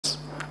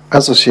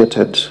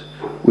associated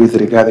with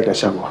Rigathi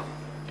Gachagua.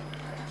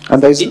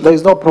 And there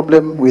is no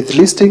problem with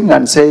listing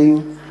and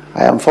saying,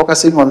 I am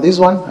focusing on this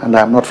one and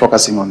I am not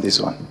focusing on this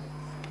one.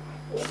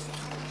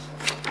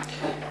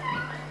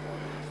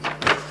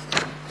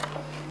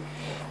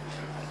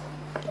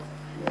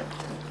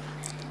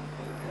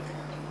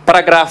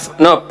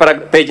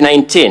 Page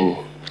 19,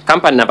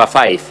 company number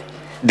 5,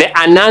 the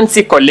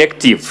Anansi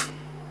Collective.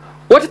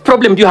 What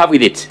problem do you have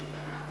with it?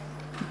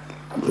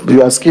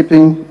 You are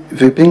skipping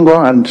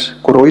Vipingo and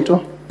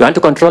Kuroito. You want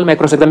to control my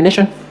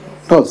cross-examination?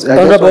 No,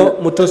 Honorable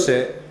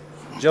MUTUSE,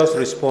 just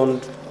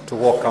respond to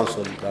what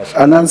counsel does.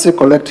 Anansi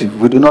Collective,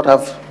 we do not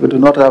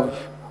have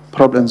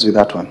problems with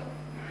that one.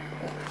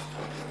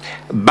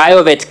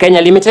 BioVet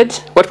Kenya Limited,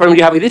 what problem do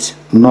you have with it?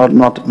 We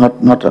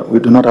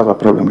do not have a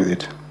problem with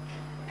it.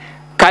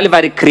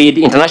 Calvary Creed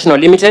International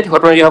Limited, what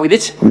problem do you have with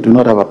it? We do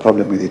not have a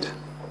problem with it.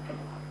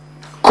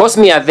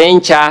 Cosmia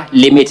Venture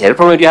Limited, what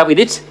problem do you have with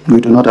it?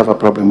 We do not have a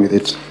problem with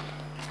it.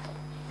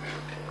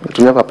 But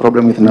we have a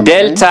problem with number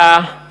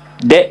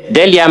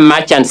Delia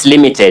Merchants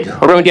Limited, what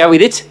problem do you have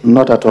with it?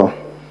 Not at all.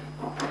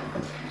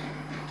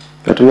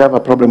 But we have a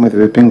problem with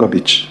Vipingo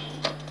Beach.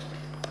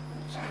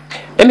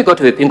 Let me go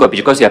to Vipingo Beach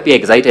because you appear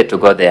excited to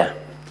go there.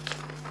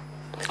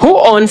 Who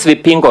owns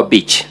Vipingo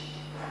Beach?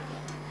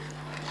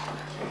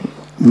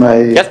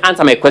 Just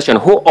answer my question.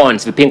 Who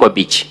owns Vipingo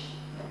Beach?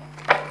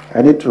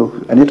 I need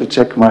to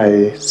check my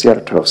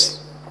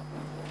CR12s.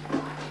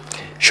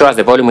 Show us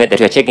the volume that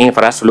you are checking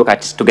for us to look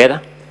at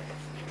together.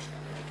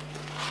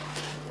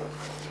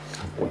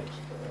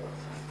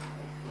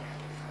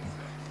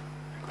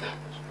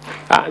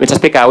 Mr.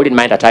 Speaker, I wouldn't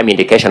mind a time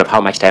indication of how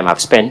much time I've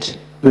spent.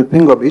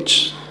 Vipingo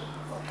Beach,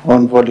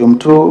 on volume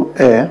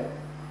 2A,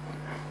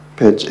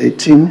 page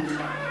 18.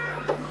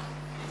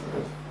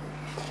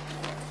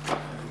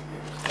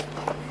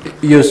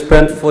 You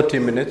spent 40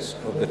 minutes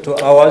of the 2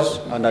 hours,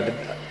 and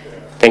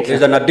thank you.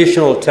 There's an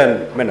additional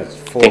 10 minutes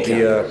for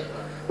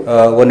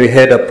when we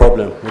had a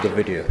problem with the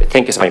video.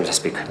 Thank you so much, Mr.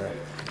 Speaker.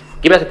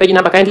 Give us the page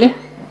number kindly.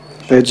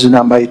 Page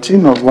number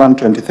 18 of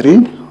 123,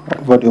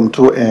 volume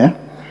 2A.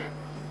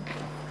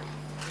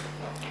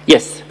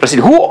 Yes, proceed.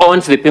 Who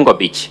owns Vipingo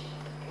Beach?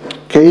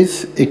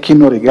 Keith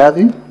Ikino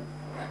Rigathi,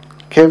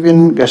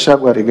 Kevin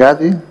Gachagua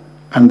Rigathi,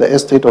 and the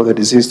estate of the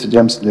deceased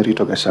James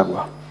Lerito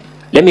Gachagua.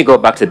 Let me go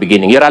back to the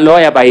beginning. You're a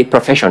lawyer by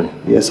profession.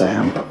 Yes, I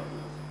am.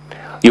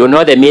 You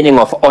know the meaning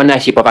of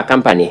ownership of a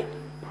company?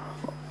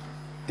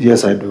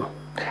 Yes, I do.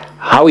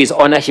 How is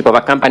ownership of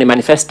a company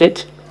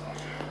manifested?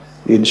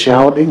 In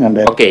shareholding and...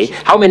 Okay.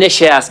 How many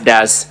shares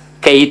does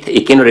Keith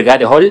Ikino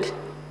Rigathi hold?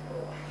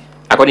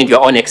 According to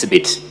your own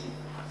exhibit.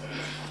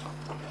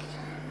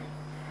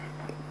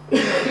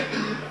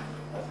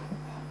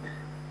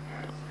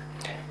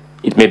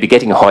 It may be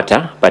getting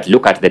hotter, but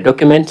look at the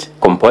document,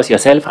 compose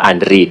yourself,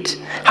 and read.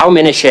 How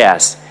many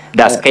shares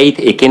does Keith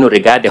Ikino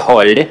Rigathi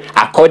hold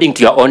according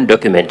to your own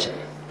document?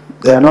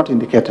 They are not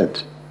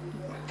indicated.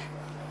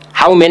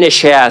 How many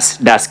shares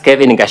does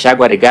Kevin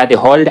Gachagua Rigathi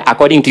hold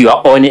according to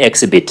your own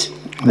exhibit?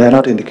 They are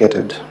not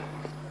indicated.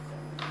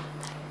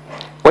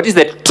 What is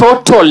the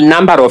total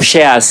number of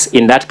shares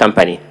in that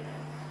company?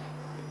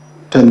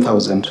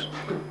 10,000.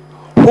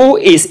 Who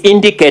is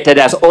indicated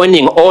as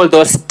owning all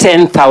those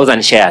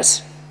 10,000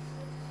 shares?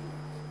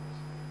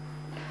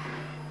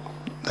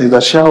 There is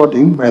a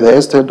shareholding by the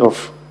estate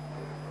of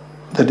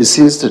the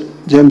deceased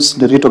James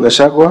Lerito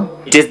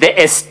Gachagua. It is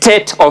the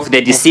estate of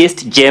the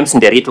deceased James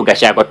Lerito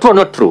Gachagua. True or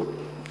not true?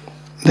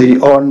 They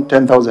own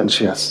 10,000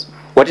 shares.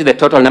 What is the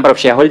total number of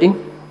shareholding?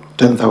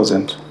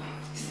 10,000.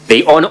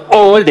 They own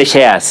all the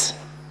shares.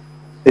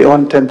 They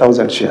own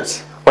 10,000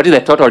 shares. What is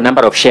the total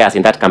number of shares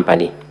in that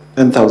company?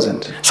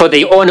 10,000. So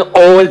they own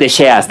all the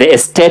shares. The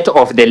estate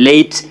of the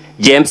late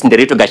James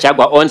Lerito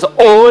Gachagua owns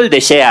all the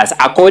shares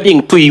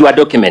according to your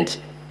document.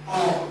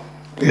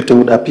 It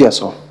would appear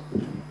so.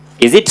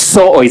 Is it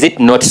so or is it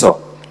not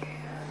so?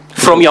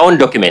 From your own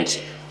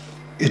document.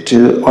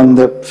 On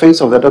the face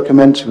of the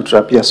document, it would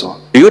appear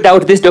so. Do you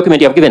doubt this document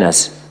you have given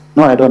us?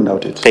 No, I don't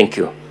doubt it. Thank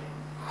you.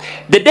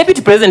 The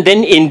Deputy President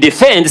then in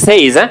defense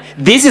says,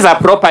 this is a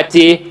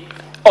property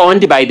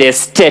owned by the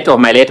estate of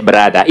my late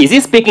brother. Is he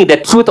speaking the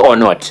truth or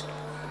not?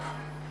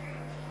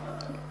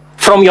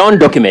 From your own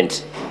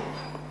document.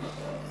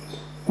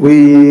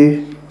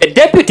 The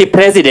Deputy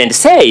President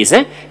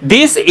says,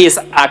 this is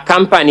a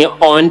company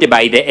owned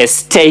by the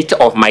estate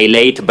of my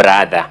late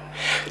brother.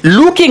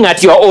 Looking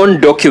at your own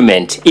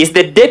document, is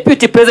the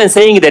Deputy President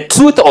saying the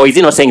truth or is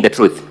he not saying the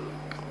truth?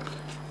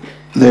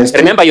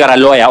 Remember, you are a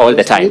lawyer all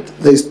the time.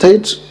 The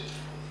estate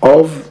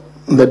of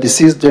the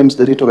deceased James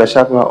Lerito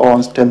Gachagua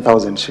owns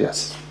 10,000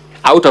 shares.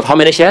 Out of how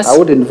many shares? I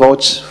wouldn't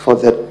vouch for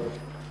the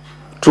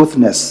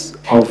truthness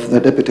of the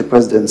Deputy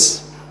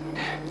President's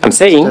I'm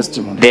saying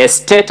testimony. The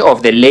estate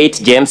of the late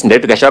James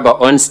Lerito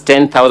Gachagua owns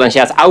 10,000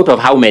 shares. Out of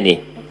how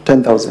many?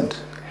 10,000.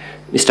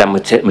 Mr.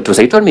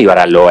 MUTUSE, you told me you are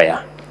a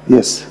lawyer.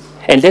 Yes.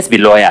 And let's be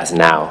lawyers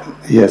now.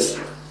 Yes.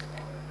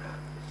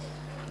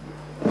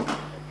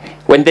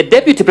 When the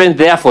Deputy President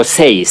therefore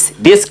says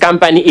this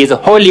company is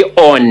wholly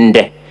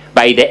owned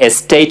by the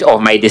estate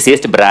of my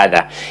deceased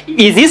brother.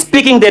 Is he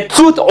speaking the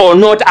truth or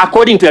not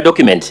according to your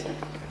document?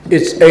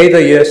 It's either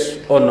yes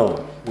or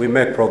no. We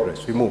make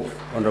progress. We move,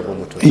 Honorable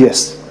MR.MUTUSE.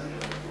 Yes.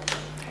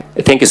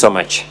 Thank you so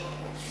much.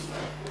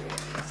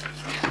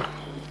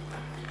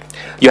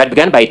 You had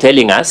begun by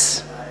telling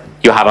us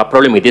you have a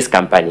problem with this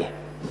company.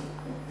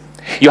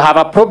 You have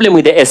a problem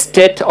with the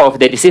estate of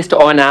the deceased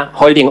owner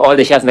holding all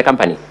the shares in the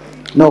company.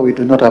 No, we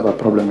do not have a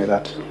problem with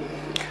that.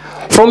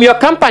 From your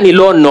company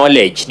law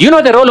knowledge, do you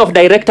know the role of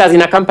directors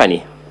in a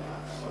company?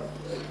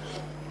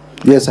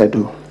 Yes, I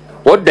do.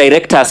 What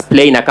directors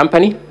play in a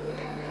company?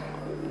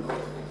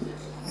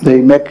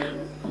 They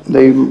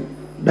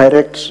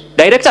direct.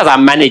 Directors are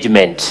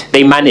management.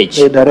 They manage.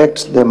 They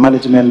direct the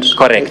management.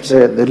 Correct.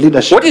 The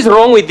leadership. What is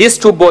wrong with these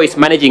two boys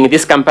managing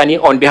this company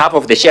on behalf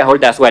of the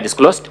shareholders who are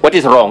disclosed? What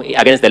is wrong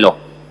against the law?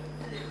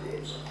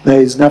 There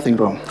is nothing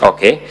wrong.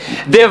 Okay.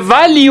 The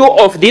value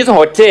of this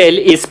hotel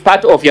is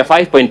part of your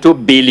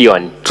 5.2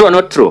 billion. True or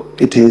not true?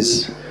 It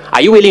is.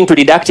 Are you willing to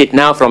deduct it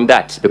now from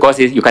that? Because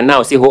you can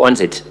now see who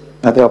owns it.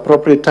 At the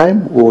appropriate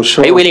time, we will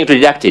show. Are you willing to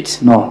deduct it?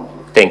 No.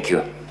 Thank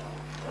you.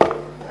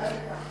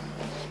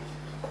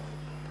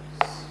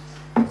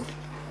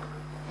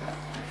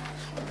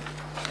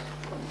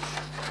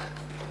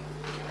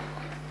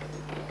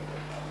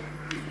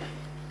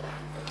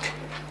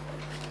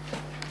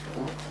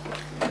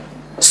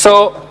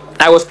 So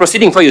I was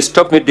proceeding for you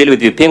stopped me to deal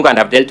with Vipingo and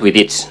I've dealt with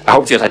it. I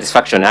hope to your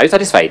satisfaction. Are you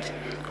satisfied?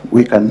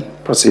 We can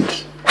proceed.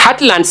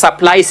 Heartland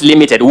Supplies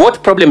Limited,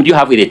 what problem do you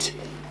have with it?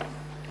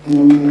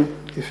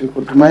 If you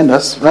could remind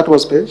us, that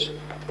was page?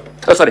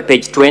 Oh, sorry,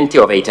 page 20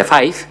 of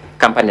 85,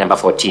 company number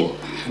 14.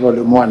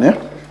 Volume 1,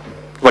 eh?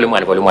 Volume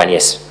 1,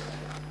 yes.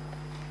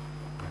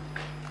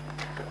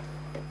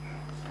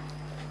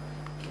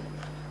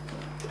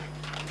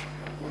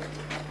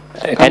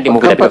 Can you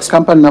move that box?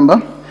 Company number?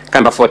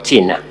 Number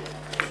 14.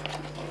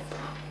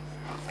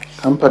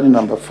 Company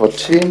number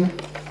 14.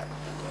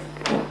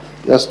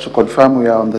 Just to confirm, we are on the